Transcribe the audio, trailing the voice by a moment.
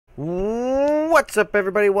What's up,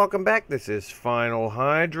 everybody? Welcome back. This is Final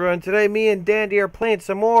Hydra, and today me and Dandy are playing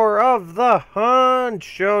some more of the Hunt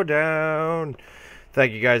Showdown.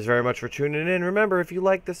 Thank you guys very much for tuning in. Remember, if you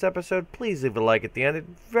like this episode, please leave a like at the end. It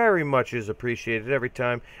very much is appreciated every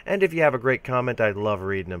time. And if you have a great comment, I'd love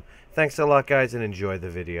reading them. Thanks a lot, guys, and enjoy the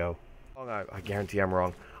video. I guarantee I'm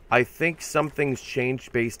wrong. I think something's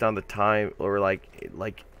changed based on the time, or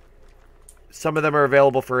like some of them are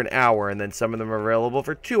available for an hour, and then some of them are available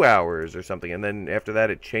for 2 hours or something, and then after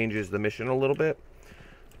that it changes the mission a little bit.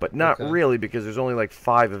 But not really, because there's only like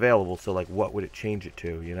 5 available, so like what would it change it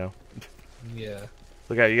to, you know? Yeah.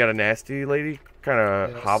 Look at you, got a nasty lady kind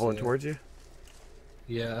of hobbling towards you.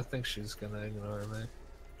 Yeah, I think she's gonna ignore me.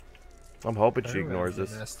 I'm hoping she ignores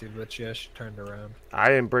us. Nasty, but yeah, she turned around. I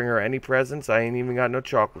didn't bring her any presents. I ain't even got no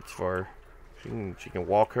chocolates for her. She can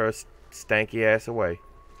walk her stanky ass away.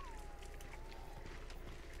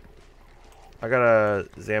 I got a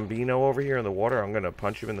Zambino over here in the water. I'm gonna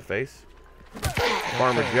punch him in the face.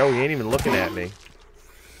 Farmer Joe, he ain't even looking at me.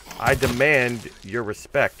 I demand your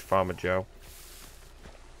respect, Farmer Joe.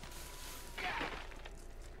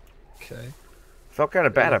 Okay. Felt kind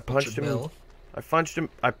of bad. I punched him. I punched him.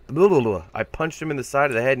 I punched him in the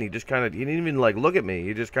side of the head, and he just kind of. He didn't even like look at me.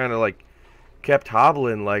 He just kind of like kept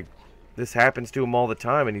hobbling. Like this happens to him all the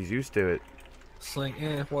time, and he's used to it. It's like,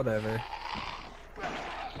 whatever.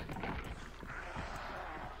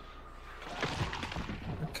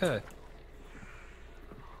 Okay.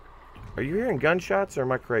 Are you hearing gunshots, or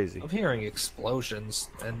am I crazy? I'm hearing explosions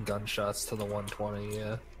and gunshots to the 120.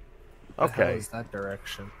 Yeah. Okay. Is that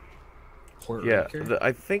direction? Yeah,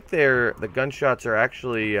 I think the gunshots are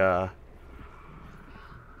actually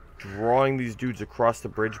drawing these dudes across the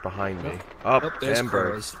bridge behind me. Oh, there's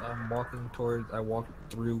crows. I'm walking toward. I walked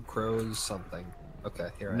through crows. Something. Okay,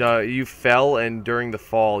 here I am. No, you fell, and during the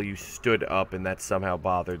fall, you stood up, and that somehow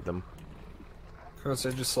bothered them. Crows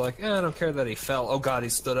are just like, I don't care that he fell. Oh God, he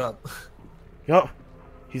stood up. Yup,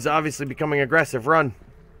 he's obviously becoming aggressive. Run.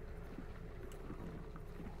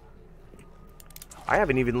 I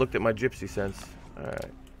haven't even looked at my gypsy sense.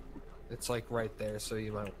 Alright. It's like right there, so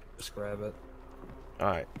you might just grab it.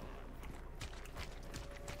 Alright.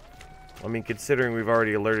 I mean, considering we've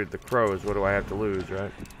already alerted the crows, what do I have to lose,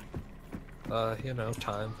 right? You know,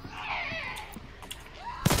 time.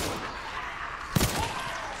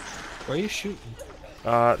 Where are you shooting?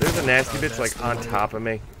 There's a nasty bitch, like, on top of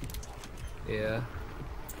me. Yeah.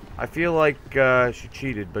 I feel like, she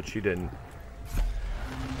cheated, but she didn't.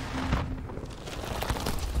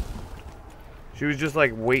 She was just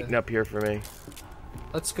like waiting up here for me.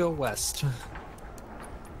 Let's go west.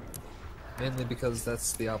 Mainly because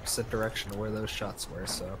that's the opposite direction of where those shots were,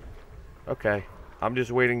 so. Okay. I'm just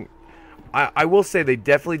waiting. I will say they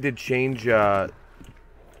definitely did change,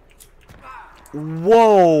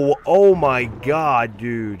 Whoa! Oh my god,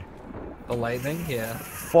 dude. The lightning? Yeah.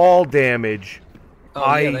 Fall damage.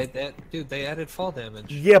 Oh, yeah, dude, they added fall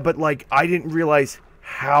damage. Yeah, but like, I didn't realize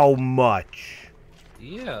how much.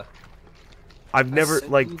 Yeah. I've never,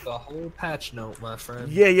 like... you the whole patch note, my friend.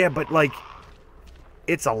 Yeah, but, like,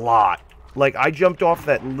 it's a lot. Like, I jumped off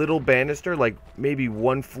that little banister, like, maybe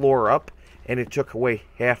 1 floor up, and it took away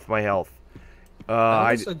half my health.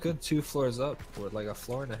 That was a good 2 floors up, or like a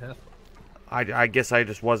floor and a half. I guess I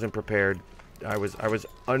just wasn't prepared. I was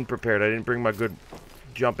unprepared. I didn't bring my good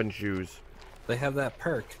jumping shoes. They have that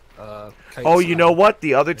perk. Oh, you know what?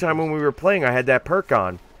 The other time when we were playing, I had that perk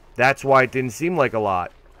on. That's why it didn't seem like a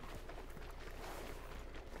lot.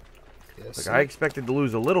 Like, I expected to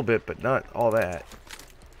lose a little bit, but not all that.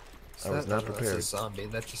 So I was not prepared. That's a zombie.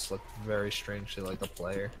 That just looked very strangely like a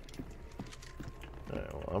player.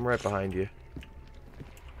 Alright, well, I'm right behind you.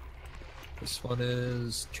 This one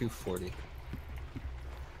is 240.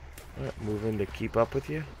 Alright, moving to keep up with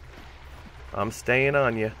you. I'm staying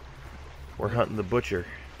on you. We're hunting the butcher.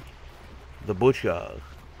 The butcher.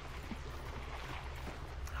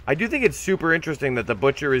 I do think it's super interesting that the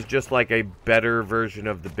butcher is just like a better version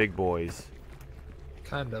of the big boys.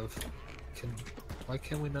 Kind of. Why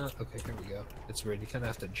can we not? Okay, here we go. It's weird. You kind of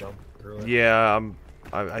have to jump through it. Yeah,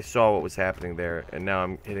 I saw what was happening there, and now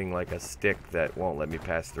I'm hitting like a stick that won't let me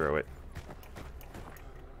pass through it.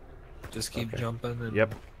 Just keep jumping. And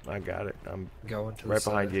yep, I got it. I'm going to right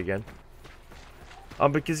behind you again.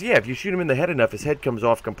 Because yeah, if you shoot him in the head enough, his head comes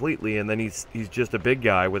off completely, and then he's just a big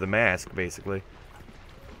guy with a mask, basically.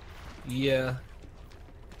 Yeah,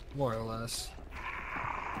 more or less.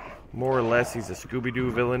 More or less, he's a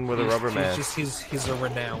Scooby-Doo villain with a rubber mask. He's a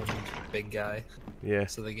renowned big guy. Yeah.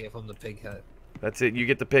 So they gave him the pig hat. That's it. You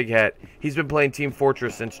get the pig hat. He's been playing Team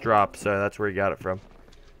Fortress since drop, so that's where he got it from.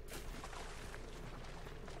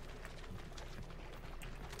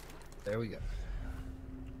 There we go.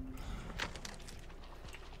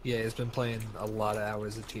 Yeah, he's been playing a lot of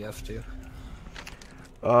hours of TF2.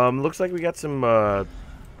 Looks like we got some,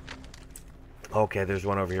 okay, there's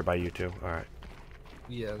one over here by you two. Alright.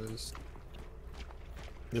 Yeah, there's...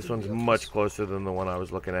 This one's much closer than the one I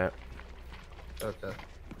was looking at. Okay.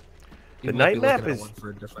 The night map is one for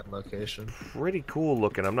a different location. pretty cool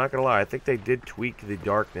looking, I'm not gonna lie. I think they did tweak the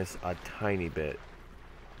darkness a tiny bit.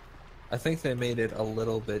 I think they made it a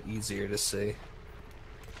little bit easier to see.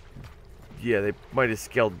 Yeah, they might have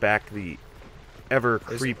scaled back the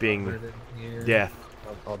ever-creeping death.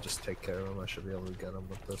 I'll just take care of him. I should be able to get him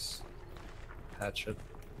with this hatchet.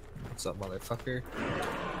 What's up, motherfucker?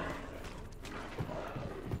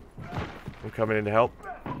 I'm coming in to help.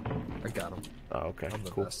 I got him. Oh, okay, I'm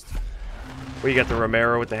the cool. best. Well, you got the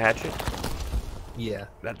Romero with the hatchet? Yeah.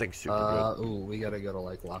 That thing's super good. Ooh, we gotta go to,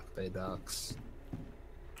 like, Lock Bay Docks.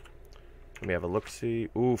 Let me have a look-see.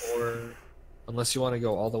 Oof. Or, unless you want to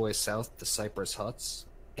go all the way south to Cypress Huts.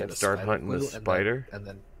 And start hunting the spider? And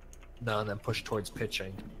then push towards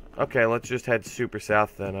pitching. Okay, let's just head super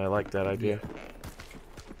south then. I like that idea.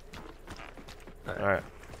 Yeah. Alright.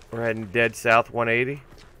 We're heading dead south 180?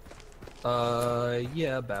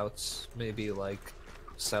 Yeah, about maybe like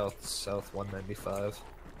south 195.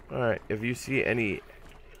 Alright, if you see any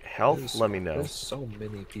health, let me know. There's so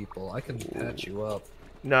many people. I can patch you up.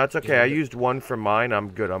 No, it's okay. Yeah, I used one from mine. I'm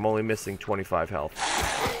good. I'm only missing 25 health.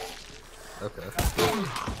 Okay.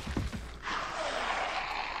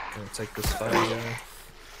 Gonna take this fire guy.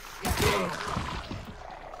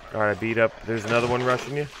 Alright, I beat up. There's another one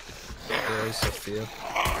rushing you? There's a few.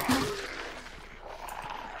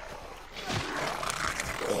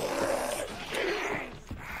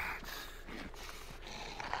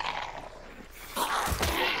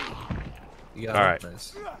 Alright.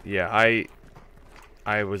 Nice. Yeah,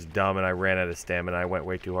 I was dumb and I ran out of stamina. I went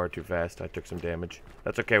way too hard too fast. I took some damage.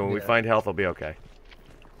 That's okay. When we find health, I'll be okay.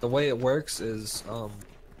 The way it works is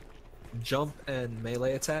jump and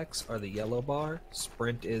melee attacks are the yellow bar.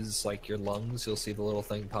 Sprint is like your lungs. You'll see the little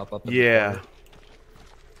thing pop up in the corner.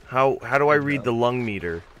 How do I read the lung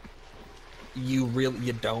meter? You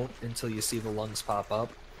don't until you see the lungs pop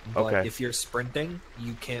up. But if you're sprinting,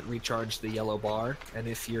 you can't recharge the yellow bar, and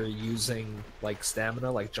if you're using like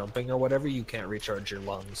stamina, like jumping or whatever, you can't recharge your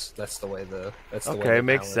lungs. That's the way the Okay, it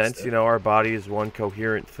makes sense. You know, our body is one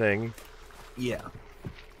coherent thing. Yeah.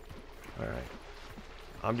 All right.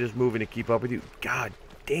 I'm just moving to keep up with you. God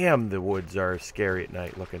damn, the woods are scary at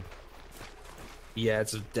night looking. Yeah,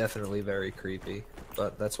 it's definitely very creepy,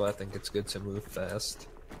 but that's why I think it's good to move fast.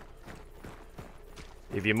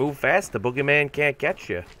 If you move fast, the boogeyman can't catch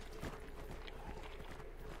you.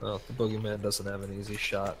 Well, the boogeyman doesn't have an easy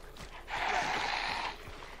shot.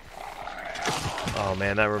 Oh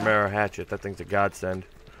man, that Romero hatchet, that thing's a godsend.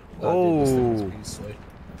 Oh, dude, this thing is beastly.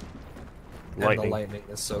 Lightning. And the lightning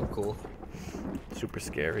is so cool. Super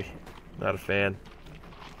scary. Not a fan.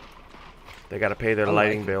 They gotta pay their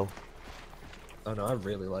lighting bill. Oh no, I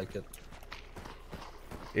really like it.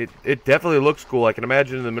 It definitely looks cool. I can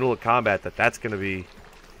imagine in the middle of combat that's gonna be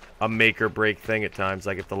a make or break thing at times.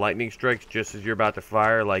 Like if the lightning strikes just as you're about to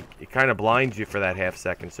fire, like it kind of blinds you for that half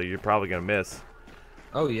second, so you're probably gonna miss.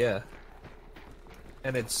 Oh yeah.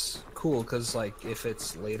 And it's cool because like if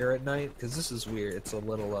it's later at night, because this is weird. It's a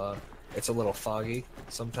little foggy.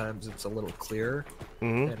 Sometimes it's a little clearer.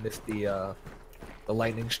 Mm-hmm. And if the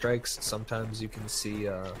lightning strikes, sometimes you can see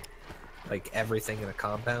like everything in a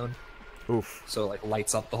compound. Oof. So like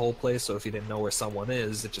lights up the whole place, so if you didn't know where someone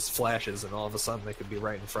is, it just flashes and all of a sudden they could be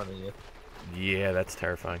right in front of you. Yeah, that's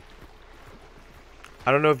terrifying.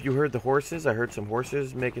 I don't know if you heard the horses. I heard some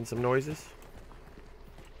horses making some noises.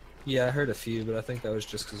 Yeah, I heard a few, but I think that was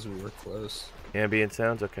just because we were close. Ambient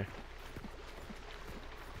sounds? Okay.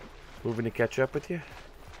 Moving to catch up with you?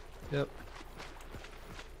 Yep.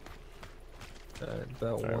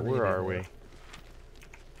 About Alright, where are we?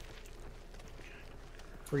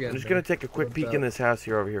 I'm just gonna take a quick peek in this house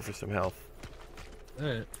here over here for some health.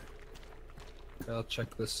 Alright. I'll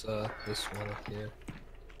check this this one up here.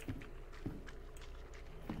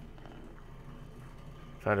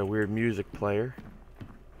 Found a weird music player.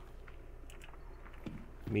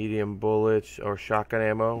 Medium bullets or shotgun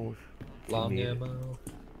ammo. Long ammo.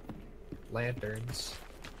 Lanterns.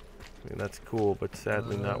 I mean, that's cool, but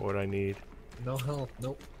sadly not what I need. No health,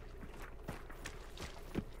 nope.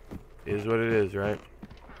 Is what it is, right?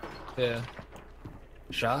 Yeah.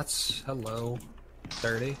 Shots? Hello.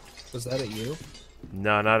 30? Was that at you?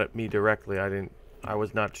 No, not at me directly. I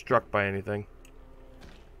was not struck by anything.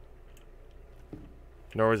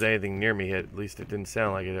 Nor was anything near me hit. At least it didn't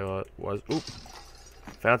sound like it was. Oop.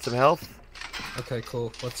 Found some health. Okay,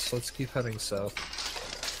 cool. Let's keep heading south.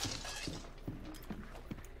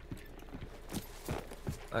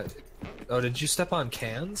 Oh, did you step on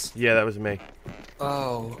cans? Yeah, that was me.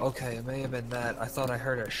 Oh, okay. It may have been that. I thought I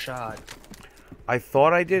heard a shot. I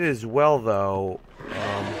thought I did as well, though.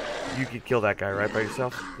 You could kill that guy, right, by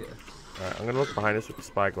yourself? Yeah. Alright, I'm gonna look behind us with the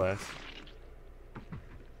spyglass.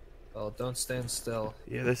 Well, don't stand still.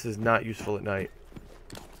 Yeah, this is not useful at night.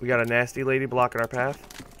 We got a nasty lady blocking our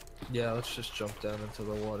path. Yeah, let's just jump down into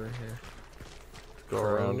the water here. Go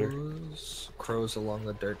around her. Crows along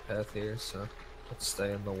the dirt path here, so let's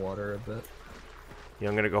stay in the water a bit. Yeah,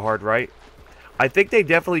 I'm gonna go hard right. I think they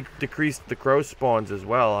definitely decreased the crow spawns as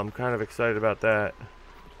well. I'm kind of excited about that.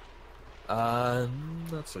 I'm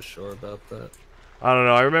not so sure about that. I don't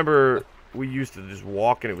know. I remember we used to just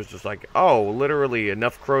walk and it was just like, oh, literally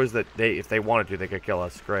enough crows that if they wanted to, they could kill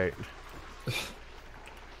us. Great.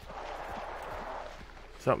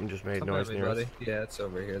 Something just made noise near us. Yeah, it's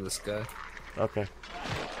over here, this guy. Okay.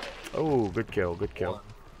 Oh, good kill, good kill. One.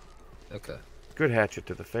 Okay. Good hatchet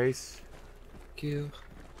to the face. Thank you.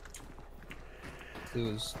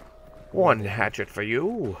 Lose. One hatchet for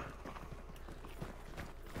you.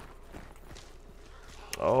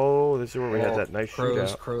 Oh, this is where we had that nice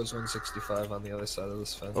shootout. Crows 165 on the other side of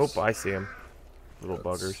this fence. Oh, I see him. Little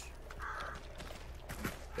buggers.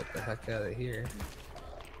 Get the heck out of here.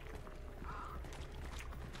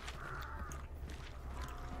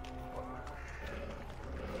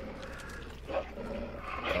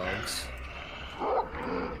 Dogs.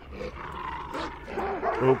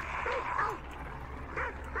 Oop.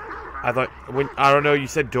 I thought, I don't know, you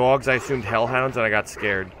said dogs, I assumed hellhounds, and I got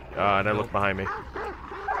scared. And I looked behind me.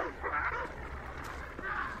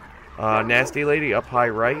 Nasty lady up high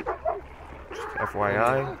right. Just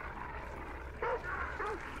FYI.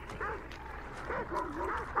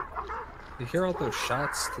 You hear all those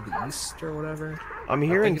shots to the east or whatever? I'm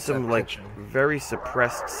hearing some, like, very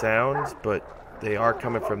suppressed sounds, but they are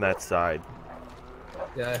coming from that side.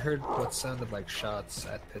 Yeah, I heard what sounded like shots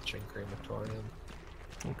at Pitching Crematorium.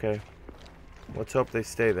 Okay. Let's hope they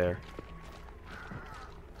stay there.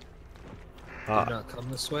 Do not come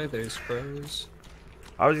this way, there's crows.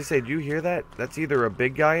 I was gonna say, do you hear that? That's either a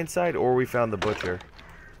big guy inside or we found the butcher.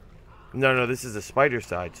 No, this is a spider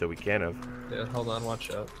side, so we can't have. Yeah, hold on,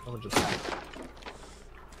 watch out. I'm gonna just...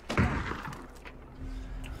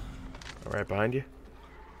 Alright, behind you.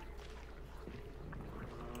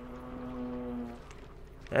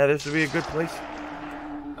 Yeah, this would be a good place.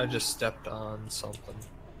 I just stepped on something.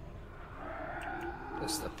 I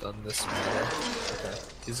stepped on this metal. Okay,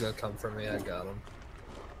 he's gonna come for me, I got him.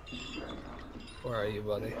 Where are you,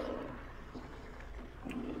 buddy?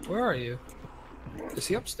 Where are you? Is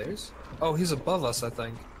he upstairs? Oh, he's above us, I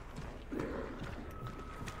think.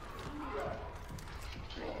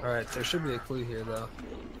 Alright, there should be a clue here, though.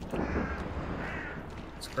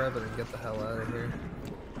 Let's grab it and get the hell out of here.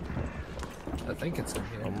 I think it's in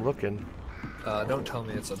here. I'm looking. Don't tell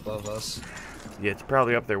me it's above us. Yeah, it's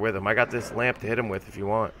probably up there with him. I got this lamp to hit him with if you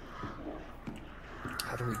want.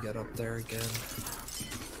 How do we get up there again?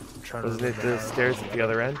 I'm trying Wasn't it the stairs at the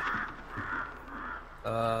other end?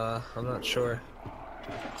 I'm not sure.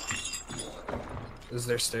 Is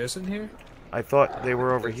there stairs in here? I thought they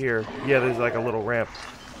were over here. Yeah, there's like a little ramp.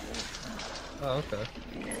 Oh, okay.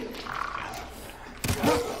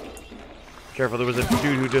 Careful, there was a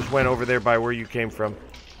dude who just went over there by where you came from.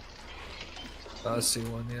 I see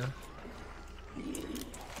one, yeah.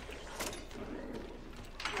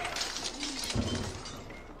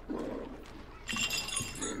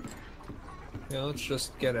 Yeah, let's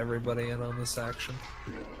just get everybody in on this action.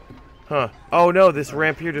 Huh. Oh no, this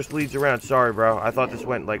ramp here just leads around. Sorry, bro. I thought this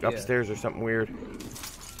went like upstairs or something weird.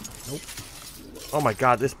 Nope. Oh my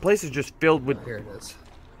god, this place is just filled with Here it is.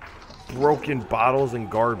 broken bottles and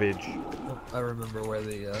garbage. Oh, I remember where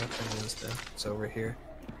the thing is now. It's over here.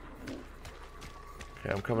 Okay,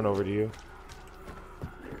 I'm coming over to you.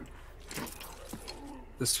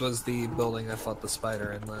 This was the building I fought the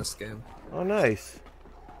spider in last game. Oh, nice.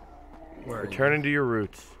 Where are you? Returning to your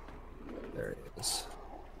roots. There it is.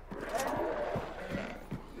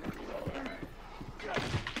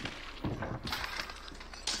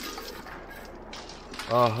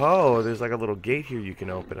 Oh, there's like a little gate here you can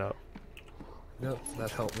open up. Nope,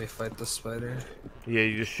 that helped me fight the spider. Yeah,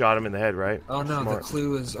 you just shot him in the head, right? Oh no, Smart. the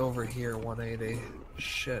clue is over here, 180.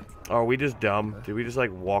 Shit. Oh, are we just dumb? Did we just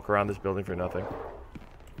like walk around this building for nothing?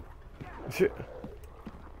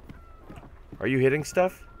 Are you hitting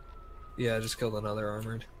stuff? Yeah, I just killed another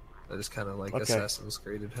armored. I just kind of like Assassin's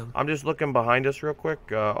Creeded him. I'm just looking behind us real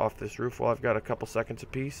quick off this roof while I've got a couple seconds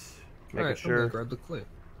apiece. Alright, I'm gonna grab the clue.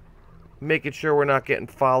 Making sure we're not getting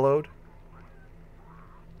followed.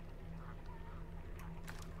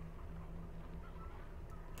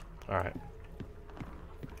 Alright.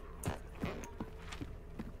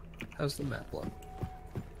 How's the map look?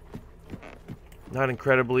 Not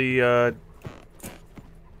incredibly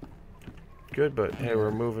good, but hey,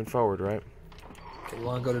 we're moving forward, right? Okay, you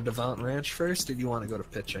want to go to Devant Ranch first, or do you want to go to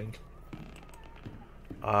pitching?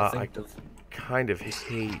 I kind of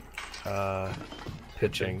hate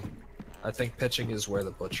pitching. I think pitching is where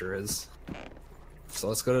the butcher is. So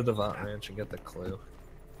let's go to Devant Ranch and get the clue.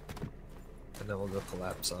 And then we'll go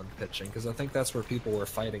collapse on pitching, because I think that's where people were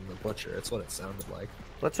fighting the butcher. It's what it sounded like.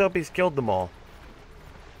 Let's hope he's killed them all.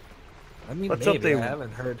 I mean, Let's maybe. hope they...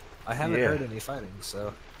 I haven't heard any fighting,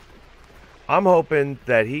 so... I'm hoping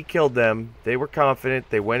that he killed them. They were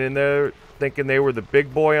confident. They went in there thinking they were the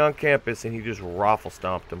big boy on campus, and he just raffle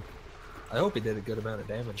stomped them. I hope he did a good amount of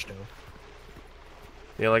damage to him.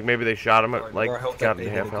 Yeah, like maybe they shot him at, like, or I hope got that him they to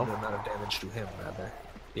did half a good health. amount of damage to him, rather.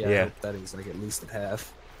 Yeah, Yeah. I hope that he's like at least at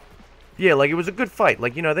half. Yeah, like it was a good fight.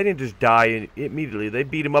 Like, you know, they didn't just die immediately. They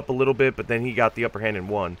beat him up a little bit, but then he got the upper hand and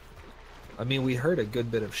won. I mean, we heard a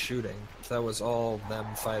good bit of shooting. If that was all them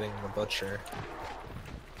fighting the butcher,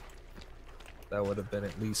 that would have been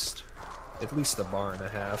at least a bar and a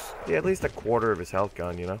half. Yeah, at least a quarter of his health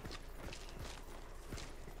gone, you know?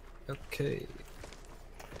 Okay.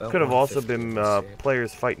 Could have also been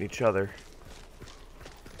players fighting each other.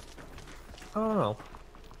 I don't know.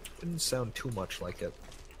 Didn't sound too much like it.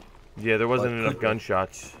 Yeah, there wasn't enough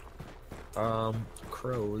gunshots.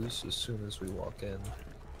 Crows, as soon as we walk in, you're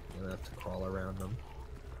gonna have to crawl around them.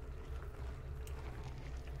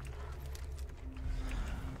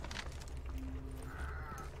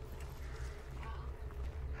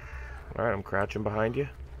 Alright, I'm crouching behind you.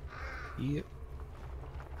 Yep.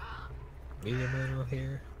 Medium ammo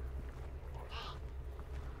here.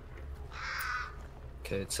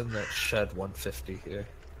 Okay, it's in that shed 150 here.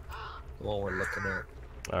 The one we're looking at.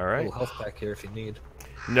 Alright. A little health pack here if you need.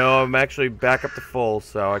 No, I'm actually back up to full,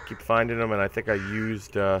 so I keep finding them, and I think I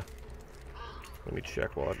used, let me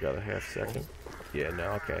check while I've got a half second. Yeah,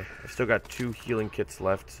 no, okay. I've still got 2 healing kits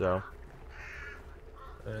left, so.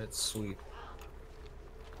 Alright, sweet.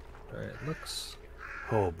 Alright, looks...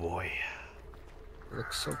 Oh, boy.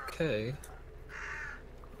 Looks okay.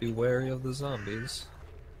 Be wary of the zombies.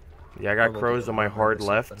 Yeah, I got crows on my hard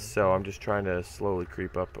left, so I'm just trying to slowly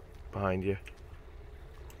creep up behind you.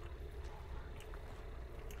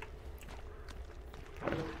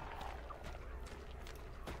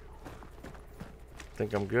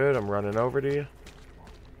 Think I'm good. I'm running over to you.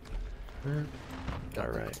 Got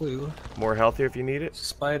All the right. clue. More health here if you need it.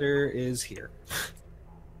 Spider is here.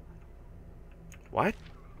 What?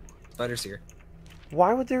 Spider's here.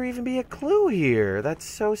 Why would there even be a clue here? That's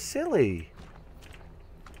so silly.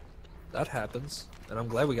 That happens, and I'm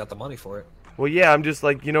glad we got the money for it. Well, yeah, I'm just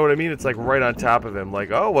like, you know what I mean? It's like right on top of him.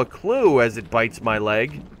 Like, oh, a clue as it bites my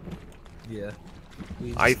leg. Yeah.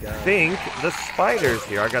 I think the spider's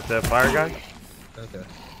here. I got the fire guy. Okay.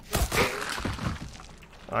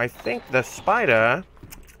 I think the spider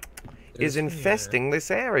is here. infesting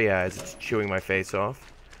this area as it's chewing my face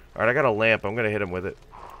off. Alright, I got a lamp. I'm going to hit him with it.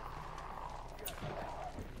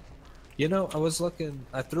 You know, I was looking...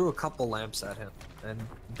 I threw a couple lamps at him, and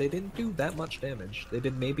they didn't do that much damage. They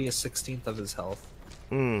did maybe a 16th of his health.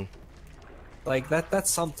 Hmm. Like,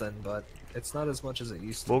 that's something, but it's not as much as it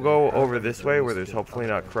used to We'll be. go over this way where there's hopefully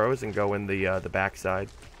not crows and go in the backside.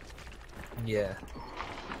 Yeah.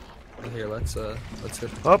 Here, let's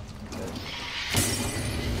hit... Up.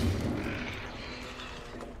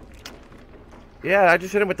 Yeah, I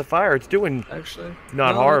just hit him with the fire. It's doing Actually,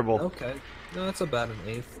 not horrible. Okay. No, that's about an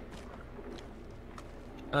eighth.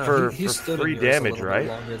 For he stood free in yours damage, a little right? bit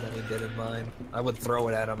longer than he did in mine. I would throw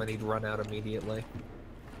it at him and he'd run out immediately.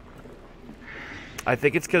 I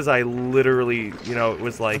think it's because I literally, you know, it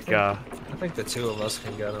was like, I think the two of us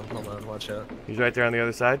can get him. Hold on, watch out. He's right there on the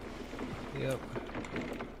other side? Yep.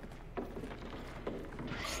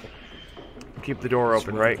 Keep the door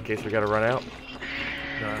open, right, in case we gotta run out?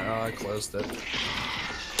 No, I closed it.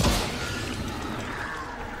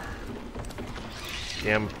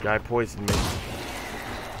 Damn, guy poisoned me.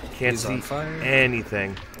 Can't see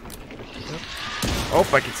anything. Yep. Oh,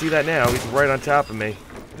 I can see that now. He's right on top of me.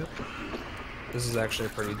 Yep. This is actually a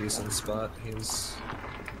pretty decent spot.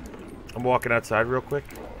 I'm walking outside real quick.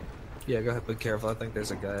 Yeah, go ahead, be careful. I think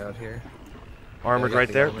there's a guy out here. Armored right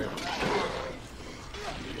there.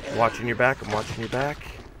 Watching your back. I'm watching your back.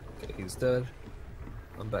 Okay, he's dead.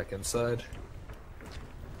 I'm back inside.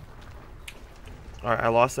 Alright, I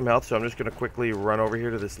lost some health, so I'm just going to quickly run over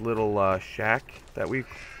here to this little shack that we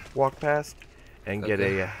walked past and get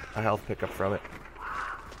a health pickup from it.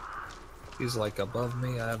 He's like above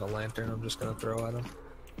me. I have a lantern I'm just going to throw at him.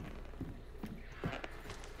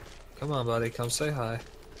 Come on, buddy. Come say hi.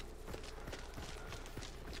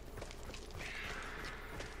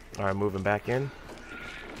 Alright, moving back in.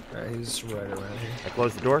 Alright, he's right around here. I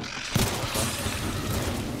close the door.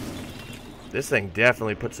 This thing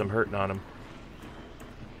definitely put some hurting on him.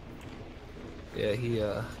 Yeah,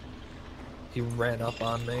 he ran up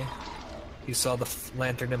on me. He saw the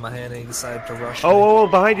lantern in my hand and he decided to rush me. Oh,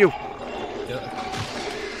 behind you! Yeah.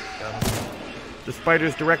 The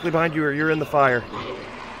spider's directly behind you or you're in the fire.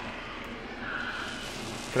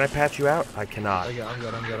 Can I patch you out? I cannot. I'm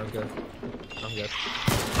good.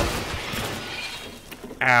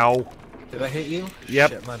 Ow. Did I hit you?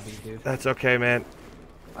 Yep. Shit, might be, dude. That's okay, man.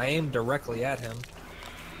 I aimed directly at him.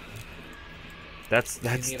 That's If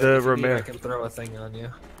the you need, Romero. I can throw a thing on you.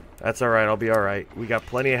 That's alright, I'll be alright. We got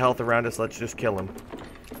plenty of health around us, let's just kill him.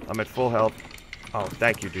 I'm at full health. Oh,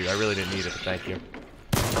 thank you, dude. I really didn't need it, but thank you.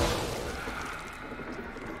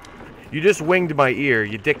 You just winged my ear.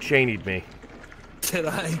 You Dick Cheney'd me. Did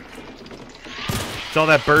I? Saw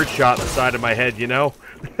that bird shot in the side of my head, you know?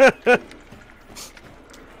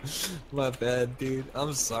 My bad, dude.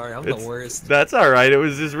 I'm sorry. I'm the worst. That's alright. It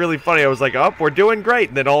was just really funny. I was like, oh, we're doing great.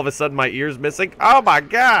 And then all of a sudden my ear's missing. Oh my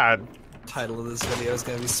god! Title of this video is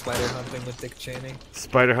going to be Spider Hunting with Dick Cheney.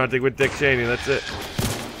 Spider hunting with Dick Cheney. That's it.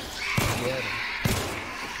 Get him.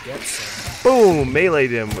 Get some. Boom! Meleeed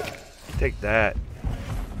him. Take that.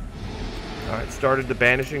 Alright, started the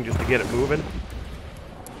banishing just to get it moving.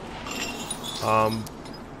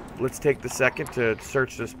 Let's take the second to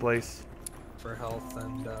search this place. For health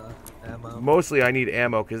and ammo. Mostly I need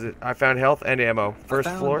ammo because I found health and ammo. First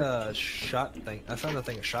floor. I found a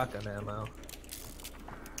thing of shotgun ammo.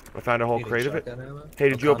 I found a whole crate of it. Ammo? Hey,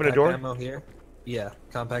 did you open a door? Ammo here? Yeah,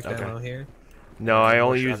 compact ammo here. No, I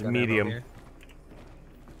only use medium.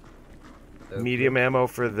 Medium ammo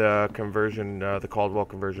for the conversion, the Caldwell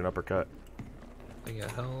conversion uppercut. I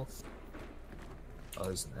got health. Oh,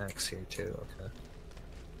 there's an axe here too. Okay.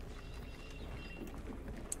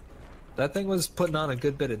 That thing was putting on a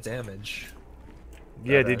good bit of damage.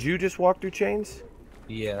 Yeah, did you just walk through chains?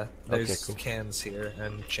 Yeah, there's cool. cans here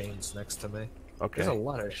and chains next to me. Okay. There's a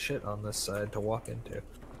lot of shit on this side to walk into.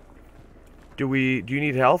 Do you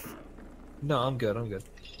need health? No, I'm good.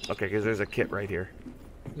 Okay, because there's a kit right here.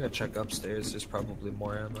 I'm gonna check upstairs. There's probably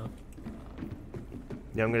more ammo.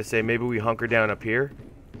 Yeah, I'm gonna say maybe we hunker down up here.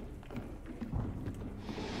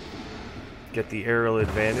 Get the aerial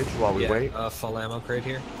advantage while we wait. Full ammo crate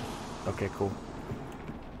here. Okay, cool.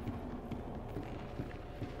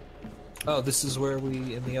 Oh, this is where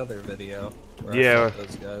we in the other video. Where Yeah. I fought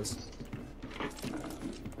those guys.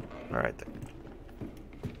 All right. Then.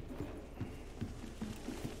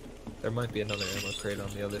 There might be another ammo crate on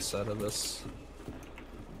the other side of this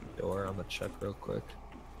door. I'm gonna check real quick.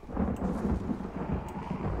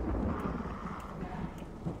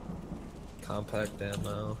 Compact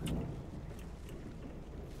ammo.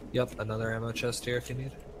 Yep, another ammo chest here if you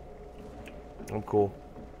need. I'm cool.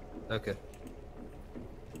 Okay.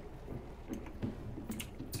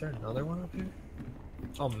 Is there another one up here?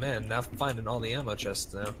 Oh man, now I'm finding all the ammo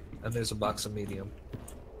chests now. And there's a box of medium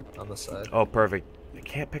on the side. Oh, perfect. I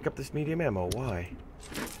can't pick up this medium ammo. Why?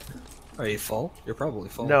 Are you full? You're probably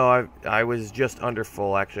full. No, I was just under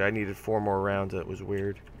full, actually. I needed 4 more rounds. It was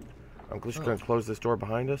weird. I'm just going to close this door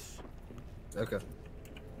behind us. Okay.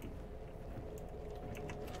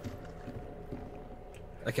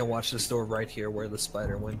 I can watch this door right here where the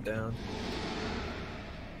spider went down.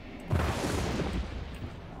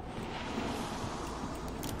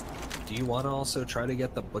 Do you want to also try to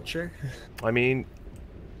get the butcher? I mean,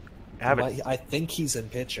 I think he's in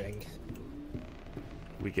pitching.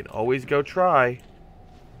 We can always go try.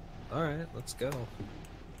 Alright, let's go.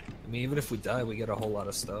 I mean, even if we die, we get a whole lot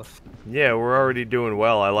of stuff. Yeah, we're already doing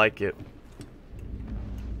well. I like it.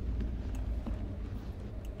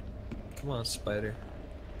 Come on, spider.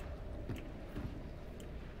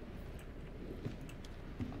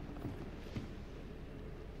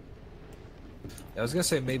 I was gonna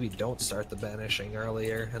say maybe don't start the banishing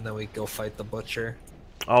earlier, and then we go fight the butcher.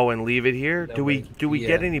 Oh, and leave it here? No, Do we yeah.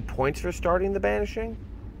 get any points for starting the banishing?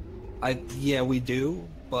 Yeah, we do,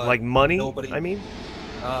 but Like money, nobody... I mean?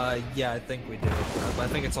 Yeah, I think we do. I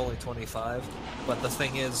think it's only 25, but the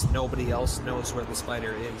thing is, nobody else knows where the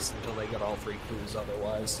spider is until they get all 3 clues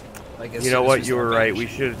otherwise. Like, You know what, you were right. We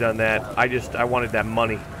should have done that. I wanted that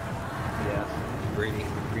money. Yeah, greedy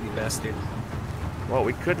bastard. Well,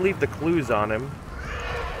 we could leave the clues on him,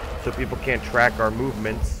 so people can't track our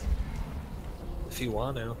movements. If you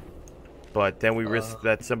want to. But then we risk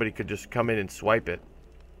that somebody could just come in and swipe it.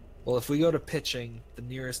 Well, if we go to pitching, the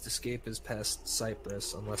nearest escape is past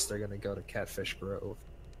Cypress, unless they're going to go to Catfish Grove.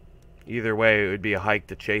 Either way, it would be a hike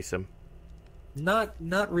to chase them. Not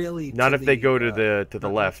really. Not if they go to the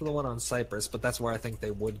left. Not for the one on Cypress, but that's where I think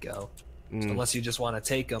they would go. So unless you just want to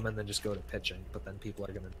take them and then just go to pitching, but then people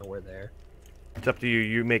are going to know we're there. It's up to you.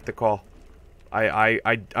 You make the call. I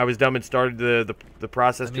was dumb and started the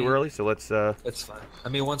process too early, so let's. It's fine. I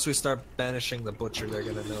mean, once we start banishing the butcher, they're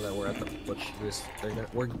gonna know that we're at the butcher.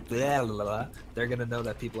 They're gonna know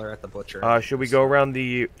that people are at the butcher. Should we go around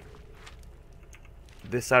the?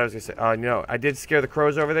 This side, I was gonna say. No, I did scare the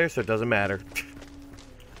crows over there, so it doesn't matter.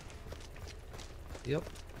 Yep,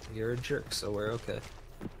 you're a jerk, so we're okay.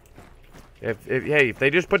 If they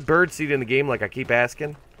just put birdseed in the game, like I keep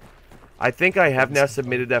asking, I think I have now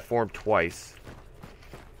submitted that form twice.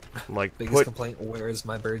 Like, biggest complaint, where is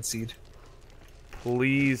my birdseed?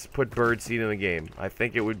 Please put birdseed in the game. I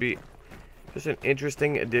think it would be just an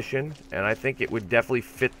interesting addition, and I think it would definitely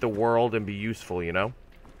fit the world and be useful, you know?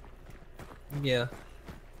 Yeah.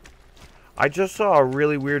 I just saw a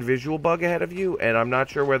really weird visual bug ahead of you, and I'm not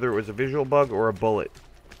sure whether it was a visual bug or a bullet.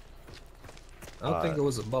 I don't think it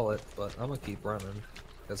was a bullet, but I'm gonna keep running,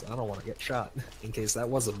 because I don't want to get shot, in case that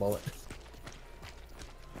was a bullet.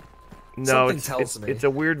 No, it's a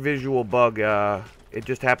weird visual bug. It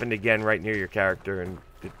just happened again right near your character, and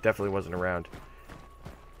it definitely wasn't around.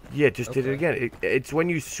 Yeah, it just did it again. It's when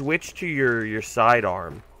you switch to your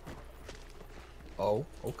sidearm. Oh,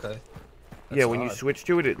 okay. That's yeah, when you switch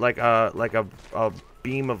to it, it like a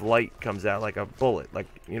beam of light comes out, like a bullet, like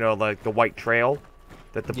like the white trail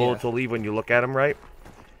that the bullets will leave when you look at them, right?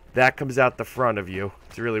 That comes out the front of you.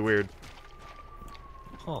 It's really weird.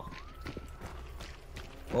 Huh.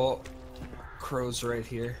 Well, crows right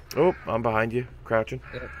here. Oh, I'm behind you, crouching.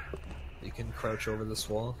 Yep. You can crouch over this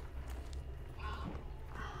wall.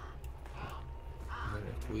 And then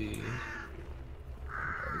if we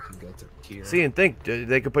can go through here. See, and think,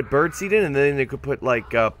 they could put birdseed in, and then they could put,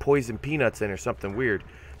 like, poison peanuts in or something weird.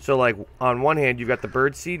 So, like, on one hand, you've got the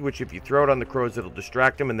birdseed, which if you throw it on the crows, it'll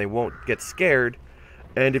distract them, and they won't get scared.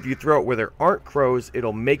 And if you throw it where there aren't crows,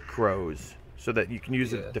 it'll make crows, so that you can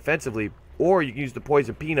use it defensively. Or you can use the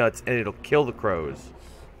poison peanuts, and it'll kill the crows.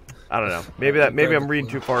 I don't know. Maybe I'm reading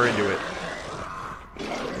too far into it.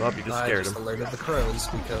 Well, you just scared them. I just alerted the crows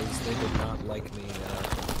because they did not like me.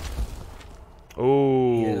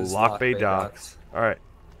 Oh, Lock Bay Docks. All right.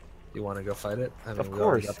 You want to go fight it? I mean, of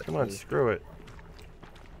course. Come on, screw it.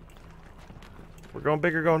 We're going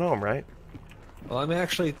big or going home, right? Well, I'm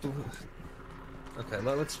actually. Okay,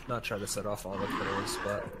 let's not try to set off all the crows,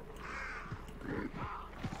 but.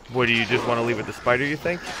 What, do you just want to leave it to spider, you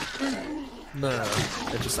think? No.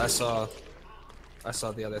 I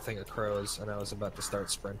saw the other thing of crows, and I was about to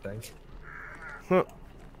start sprinting. Huh.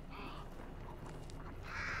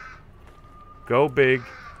 Go big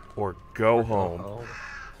or go home.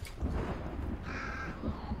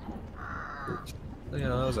 You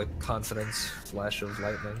know, that was a confidence flash of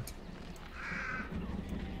lightning.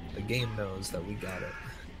 The game knows that we got it.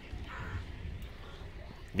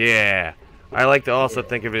 Yeah. I like to also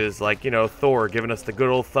think of it as like, Thor giving us the good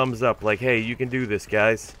old thumbs up, like, hey, you can do this,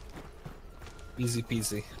 guys. Easy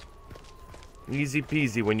peasy. Easy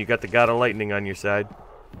peasy when you got the god of lightning on your side.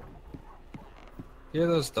 Hear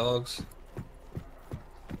those dogs?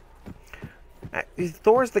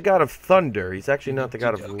 Thor's the god of thunder. He's actually not the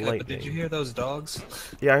god of lightning. But did you hear those dogs?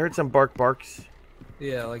 Yeah, I heard some barks.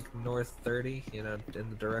 Yeah, like north 30, in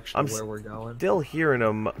the direction of where we're going. Still hearing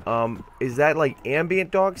them. Is that like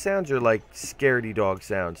ambient dog sounds or like scaredy dog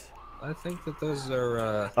sounds? I think that those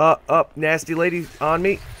are, Up, nasty lady on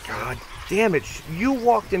me. God damn it. You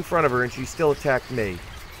walked in front of her and she still attacked me.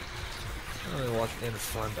 I only walked in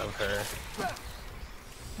front of her.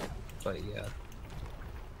 But yeah.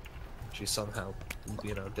 She somehow,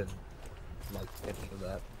 didn't like any of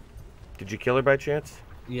that. Did you kill her by chance?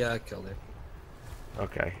 Yeah, I killed her.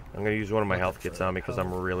 Okay, I'm gonna use one of my health kits on me because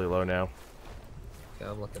I'm really low now.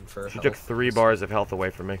 Yeah, I'm looking for. She took 3 bars of health away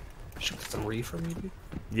from me. She took 3 from you, dude?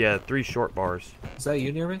 Yeah, 3 short bars. Is that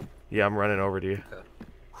you near me? Yeah, I'm running over to you. Okay.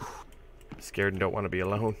 Scared and don't want to be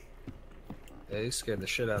alone. Yeah, you scared the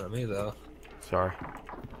shit out of me though. Sorry.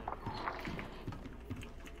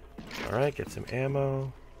 All right, get some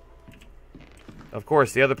ammo. Of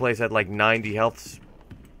course, the other place had like 90 health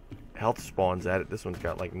spawns at it. This one's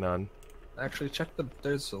got like none. Actually,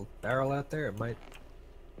 there's a barrel out there. It might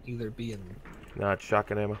either be in... No, it's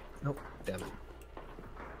shotgun ammo. Nope. Damn it.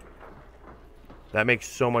 That makes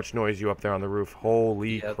so much noise, you up there on the roof.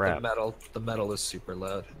 Holy crap. The metal is super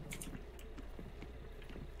loud.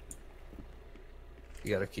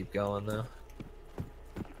 You gotta keep going, though.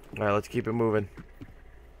 Alright, let's keep it moving.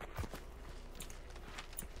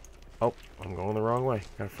 Oh, I'm going the wrong way.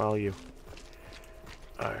 Gotta follow you.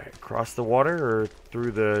 Alright, cross the water or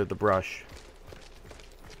through the brush?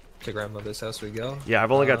 To grandmother's house we go. Yeah,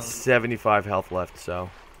 I've only got 75 health left, so.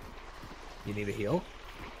 You need a heal?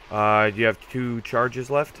 Do you have 2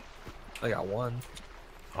 charges left? I got 1.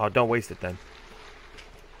 Oh, don't waste it then.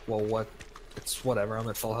 Well, what? It's whatever. I'm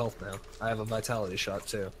at full health now. I have a vitality shot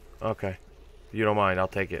too. Okay. If you don't mind, I'll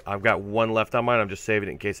take it. I've got 1 left on mine. I'm just saving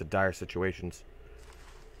it in case of dire situations.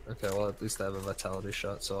 Okay, well, at least I have a vitality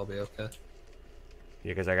shot, so I'll be okay.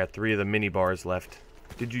 Yeah, because I got 3 of the mini bars left.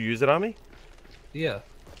 Did you use it on me? Yeah.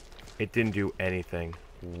 It didn't do anything.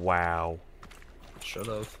 Wow. Should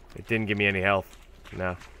have. It didn't give me any health.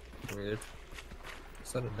 No. Weird.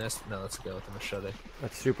 Is that a nest? No, let's go with the machete.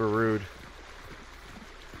 That's super rude.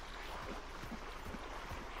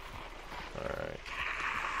 Alright.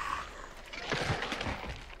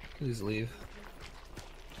 Please leave.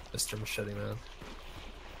 Mr. Machete Man.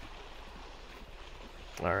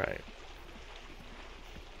 Alright.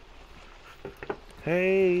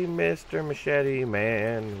 Hey, Mr. Machete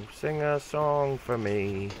Man, sing a song for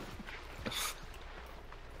me.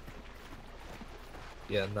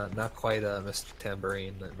 Yeah, not quite Mr.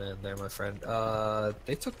 Tambourine Man there, my friend.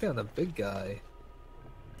 They took down a big guy.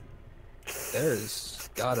 There's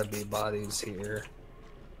gotta be bodies here.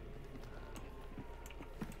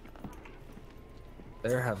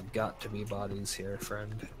 There have got to be bodies here,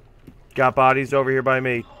 friend. Got bodies over here by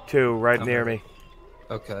me, too, right near me.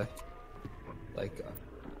 Okay. Like,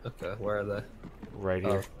 okay, where are they? Right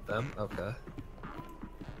here. Oh, them? Okay.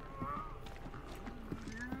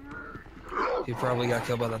 He probably got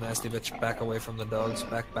killed by the nasty bitch. Back away from the dogs.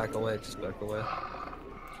 Back away. Just back away.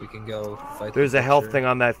 We can go fight. There's a health thing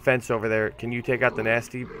on that fence over there. Can you take out the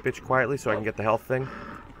nasty bitch quietly so I can get the health thing?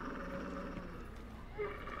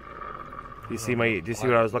 Do you see my? Do you see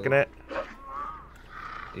what I was looking at?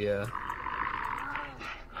 Yeah.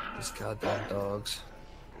 These goddamn dogs.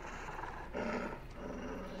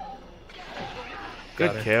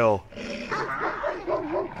 Good kill.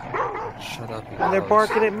 Shut up, you And they're dogs.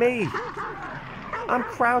 barking at me. I'm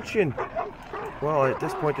crouching. Well, at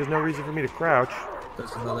this point, there's no reason for me to crouch.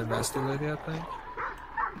 There's another nasty lady, I think.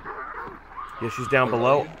 Yeah, she's down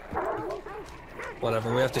below.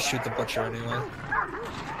 Whatever, we have to shoot the butcher anyway.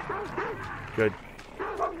 Good.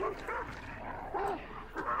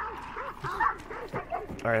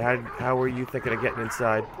 Alright, how were you thinking of getting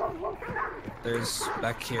inside? There's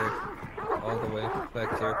back here. All the way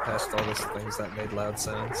back here, past all those things that made loud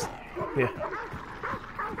sounds. Yeah.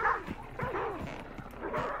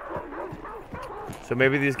 So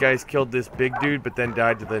maybe these guys killed this big dude, but then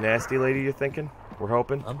died to the nasty lady, you're thinking? We're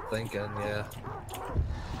hoping? I'm thinking, yeah.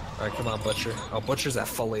 Alright, come on, Butcher. Oh, Butcher's at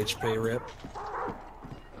full HP, rip.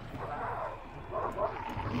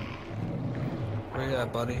 Where you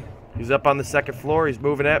at, buddy? He's up on the 2nd floor. He's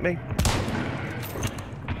moving at me.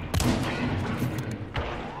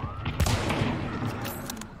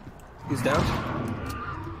 He's down?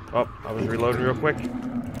 Oh, I was reloading real quick.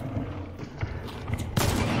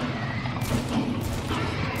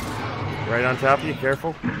 Right on top of you.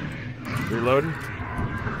 Careful. Reloading.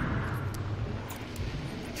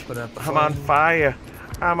 Put out the I'm on fire.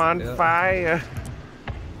 I'm on fire.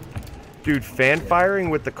 Dude, fan firing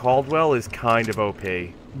with the Caldwell is kind of OP.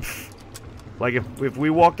 Like, if we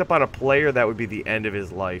walked up on a player, that would be the end of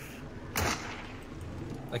his life.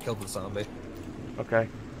 I killed the zombie. Okay.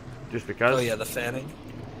 Just because? Oh, yeah, the fanning?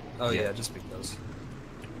 Oh, yeah, just because.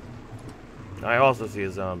 I also see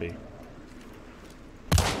a zombie.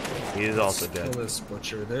 He is also dead. Kill this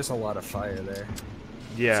Butcher. There's a lot of fire there.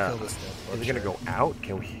 Yeah. Let's kill this dead Is it gonna go out?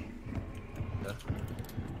 Can we? Yeah.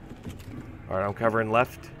 Alright, I'm covering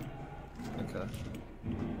left. Okay.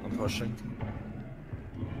 I'm pushing.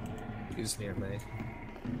 He's near me.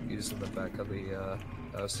 He's in the back of the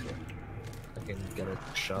house here. I can get a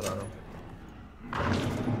shot on him.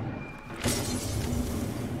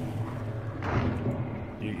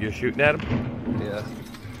 You're shooting at him? Yeah.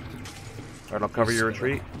 Alright, I'll cover your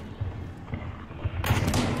retreat.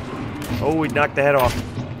 Oh, we knocked the head off.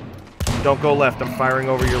 Don't go left. I'm firing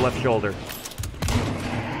over your left shoulder.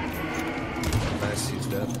 Nice, he's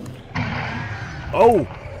dead. Oh!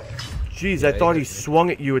 Jeez, I thought he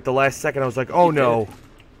swung at you at the last second. I was like, oh no.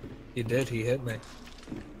 He did, he hit me.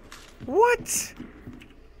 What?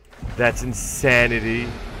 That's insanity.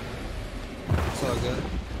 It's all good.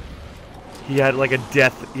 He had like a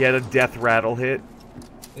death rattle hit.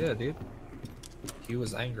 Yeah, dude. He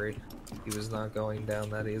was angry. He was not going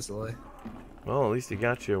down that easily. Well, at least he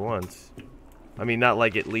got you once. I mean, not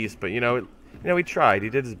like at least, but you know, he tried. He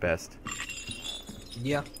did his best.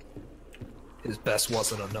 Yeah. His best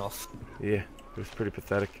wasn't enough. Yeah, it was pretty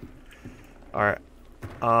pathetic. Alright.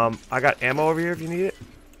 I got ammo over here if you need it.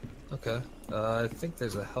 Okay. I think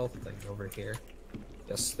there's a health thing over here.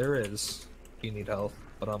 Yes, there is. You need health,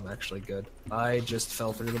 but I'm actually good. I just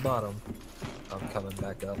fell through the bottom. I'm coming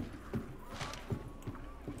back up.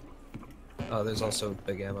 Oh, there's also a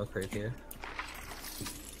big ammo crate here.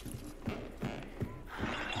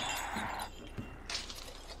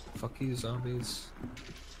 Fuck you, zombies.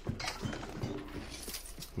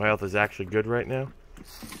 My health is actually good right now.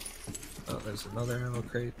 Oh, there's another ammo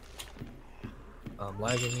crate. I'm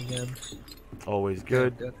lagging again. Always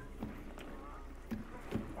good. Good.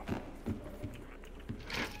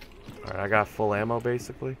 Alright, I got full ammo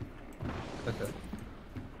basically. Okay.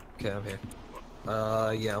 Okay, I'm here.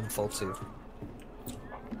 Yeah, I'm full too.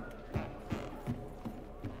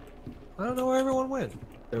 I don't know where everyone went.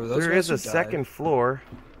 There is a second floor.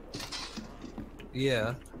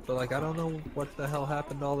 Yeah, but like I don't know what the hell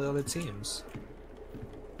happened to all the other teams.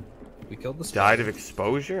 We killed the spider. Died of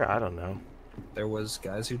exposure? I don't know. There was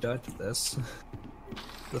guys who died to this.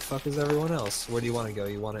 The fuck is everyone else? Where do you want to go?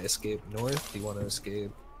 You want to escape north? Do you want to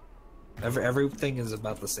escape? Everything is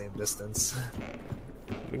about the same distance.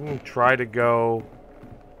 We can try to go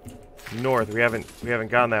north. We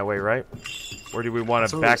haven't gone that way, right? Or do we want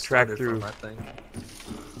to backtrack through? From, I think.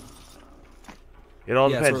 It all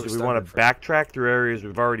depends. Do we want to backtrack through areas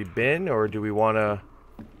we've already been, or do we want to?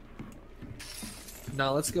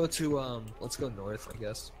 No, let's go to let's go north, I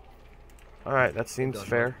guess. All right, that seems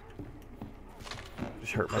fair.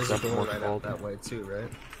 Just hurt myself more right out that way too, right?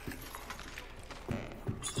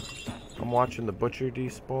 I'm watching the butcher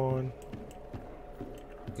despawn.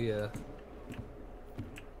 Yeah.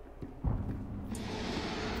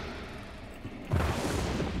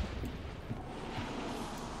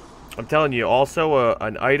 I'm telling you, also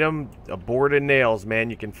an item, a board and nails, man.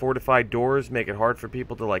 You can fortify doors, make it hard for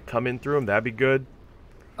people to like come in through them. That'd be good.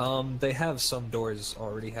 They have some doors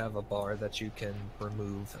already have a bar that you can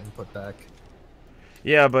remove and put back.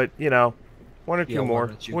 Yeah, but you know, one or two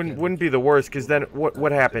more wouldn't be the worst. Because then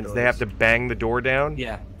what happens? They have to bang the door down.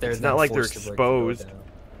 Yeah, it's not like they're exposed.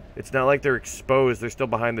 It's not like they're exposed. They're still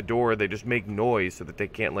behind the door. They just make noise so that they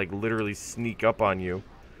can't like literally sneak up on you.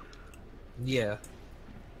 Yeah.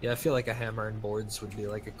 Yeah, I feel like a hammer and boards would be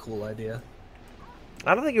like a cool idea.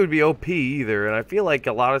 I don't think it would be OP either, and I feel like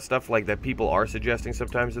a lot of stuff like that people are suggesting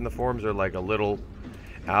sometimes in the forums are like a little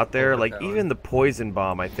out there. Like even the poison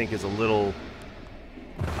bomb, I think is a little.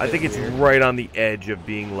 I think it's right on the edge of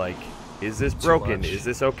being like, is this broken? Is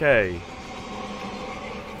this okay?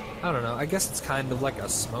 I don't know. I guess it's kind of like a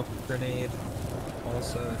smoke grenade.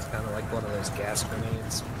 Also, it's kind of like one of those gas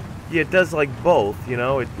grenades. Yeah, it does like both. You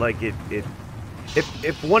know,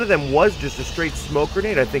 If one of them was just a straight smoke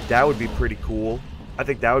grenade, I think that would be pretty cool. I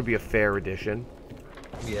think that would be a fair addition.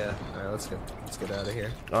 Yeah. All right, let's get out of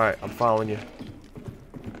here. All right, I'm following you.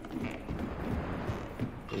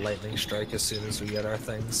 Lightning strike as soon as we get our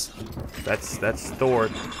things. That's Thor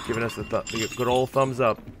giving us the good old thumbs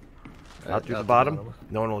up. Out through the bottom?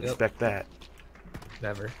 No one will expect that.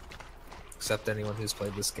 Never. Except anyone who's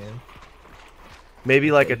played this game.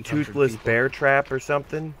 Maybe like a toothless bear trap or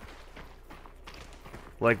something.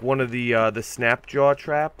 Like one of the snapjaw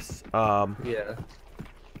traps. Yeah.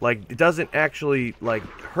 Like it doesn't actually like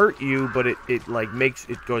hurt you, but it like makes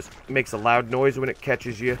a loud noise when it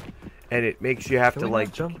catches you, and it makes you have to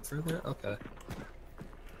like jump further. Okay.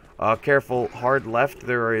 Careful, hard left.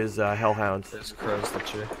 There is hellhounds. There's crows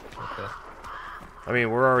that you. Okay. I mean,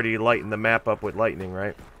 we're already lighting the map up with lightning,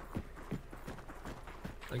 right?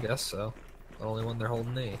 I guess so. The only one they're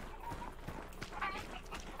holding me.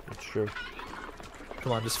 That's true.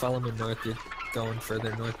 Come on, just follow me north. You're going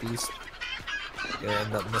further northeast. You'll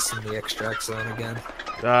end up missing the extract zone again.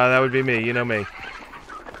 That would be me. You know me.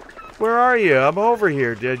 Where are you? I'm over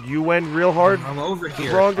here. You went real hard. I'm over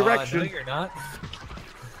here. Wrong direction. No, you're not.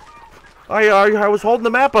 I was holding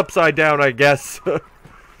the map upside down, I guess.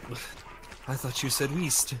 I thought you said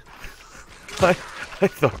west. I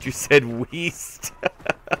thought you said west.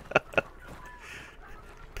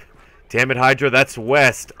 Damn it, Hydra, that's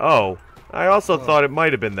west. Oh. I also thought it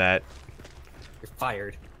might have been that. You're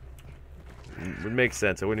fired. It would make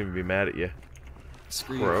sense. I wouldn't even be mad at you.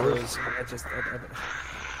 Screw you, crows.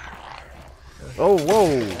 Oh,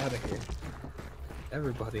 whoa. Get out of here.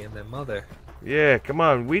 Everybody and their mother. Yeah, come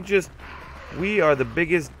on. We are the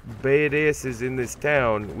biggest badasses in this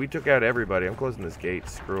town. We took out everybody. I'm closing this gate.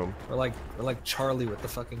 Screw them. We're like Charlie with the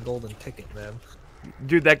fucking golden ticket, man.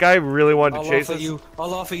 Dude, that guy really wanted to chase us.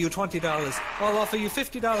 I'll offer you $20. I'll offer you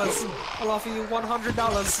 $50. I'll offer you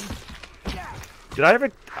 $100. Did I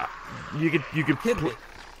ever? You could hit me.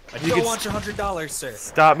 I don't want your $100, sir.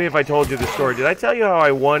 Stop me if I told you the story. Did I tell you how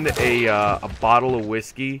I won a bottle of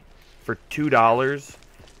whiskey for $2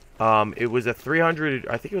 It was a 300.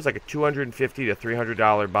 I think it was like a $250 to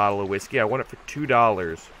 $300 bottle of whiskey. I won it for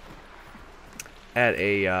 $2 at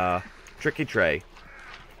a Tricky Tray,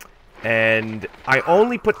 and I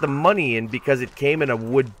only put the money in because it came in a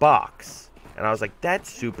wood box, and I was like,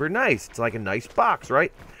 "That's super nice. It's like a nice box,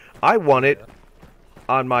 right?" I won it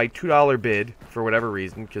on my $2 bid for whatever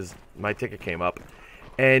reason because my ticket came up,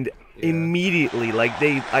 and immediately, like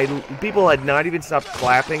people had not even stopped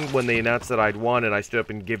clapping when they announced that I'd won, and I stood up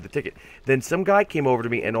and gave the ticket. Then some guy came over to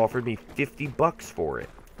me and offered me $50 for it,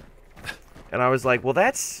 and I was like, "Well,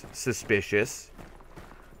 that's suspicious."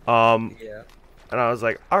 And I was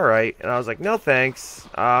like, "All right," and I was like, "No, thanks.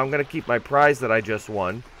 I'm gonna keep my prize that I just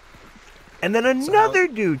won." And then another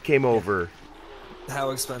dude came over. How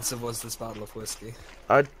expensive was this bottle of whiskey?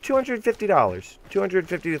 $250.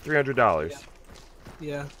 $250 to $300.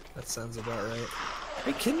 Yeah, that sounds about right. Are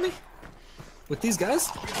you kidding me? With these guys?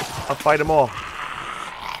 I'll fight them all.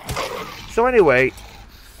 So anyway,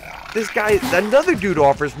 this guy, another dude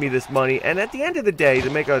offers me this money, and at the end of the day, to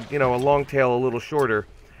make a long tail a little shorter,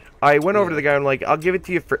 I went over to the guy and I'm like, "I'll give it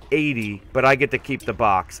to you for $80, but I get to keep the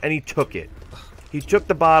box." And he took it. He took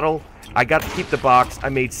the bottle. I got to keep the box. I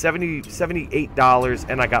made $78,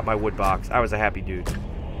 and I got my wood box. I was a happy dude.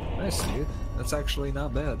 Nice, dude. That's actually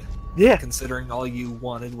not bad. Yeah. Considering all you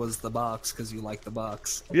wanted was the box because you like the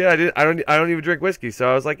box. Yeah, I don't even drink whiskey,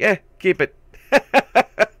 so I was like, keep it.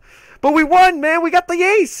 But we won, man. We got the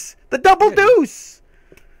ace, the double deuce.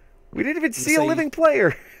 We didn't even see a living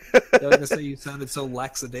player. I was gonna say you sounded so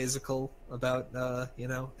lackadaisical about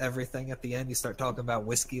everything at the end. You start talking about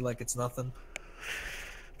whiskey like it's nothing.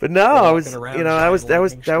 But no, I was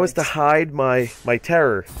that was to hide my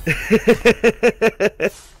terror.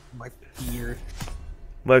 My fear.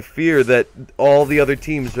 My fear that all the other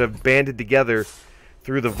teams have banded together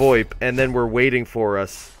through the VoIP and then were waiting for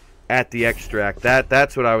us at the extract.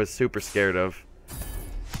 That's what I was super scared of.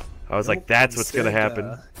 I was like, that's what's gonna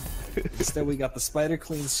happen. Instead, we got the Spider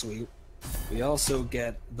clean sweep. We also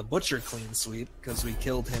get the Butcher clean sweep because we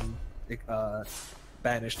killed him,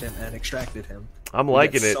 banished him, and extracted him. I'm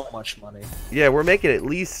liking it. So much money. Yeah, we're making at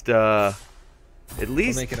least we're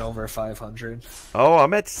making over 500. Oh,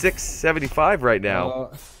 I'm at 675 right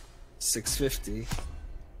now. 650.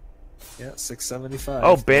 Yeah, 675.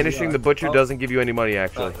 Oh, banishing the Butcher doesn't give you any money,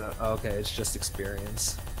 actually. Okay, it's just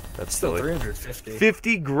experience. That's still silly. 350.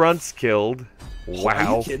 50 grunts killed. Wow.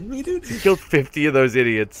 Are you kidding me, dude? He killed 50 of those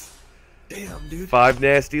idiots. Damn, dude. 5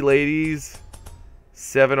 nasty ladies.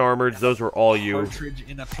 7 armored. Those were all you. Partridge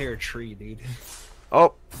in a pear tree, dude.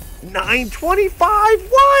 Oh, 925.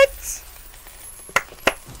 What?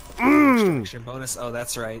 Extraction bonus. Oh,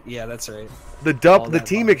 that's right. Yeah, that's right. The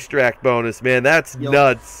team extract bonus, man. That's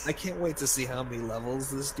nuts. I can't wait to see how many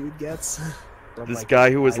levels this dude gets. This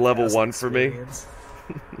guy who was level 1 for me.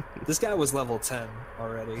 This guy was level 10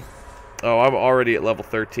 already. Oh, I'm already at level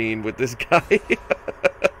 13 with this guy.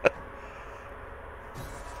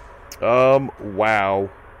 Wow.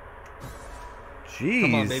 Jeez.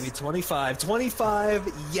 Come on, baby. 25.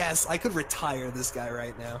 25. Yes, I could retire this guy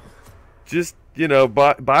right now. Just,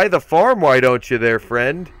 buy the farm, why don't you there,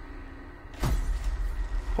 friend?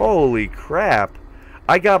 Holy crap.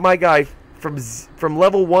 I got my guy from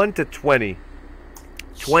level 1 to 20.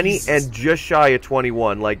 20 Jesus. And just shy of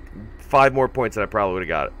 21. Like, 5 more points and I probably would have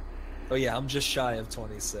got it. Oh yeah, I'm just shy of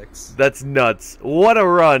 26. That's nuts. What a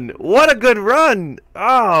run. What a good run.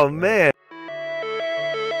 Oh, man.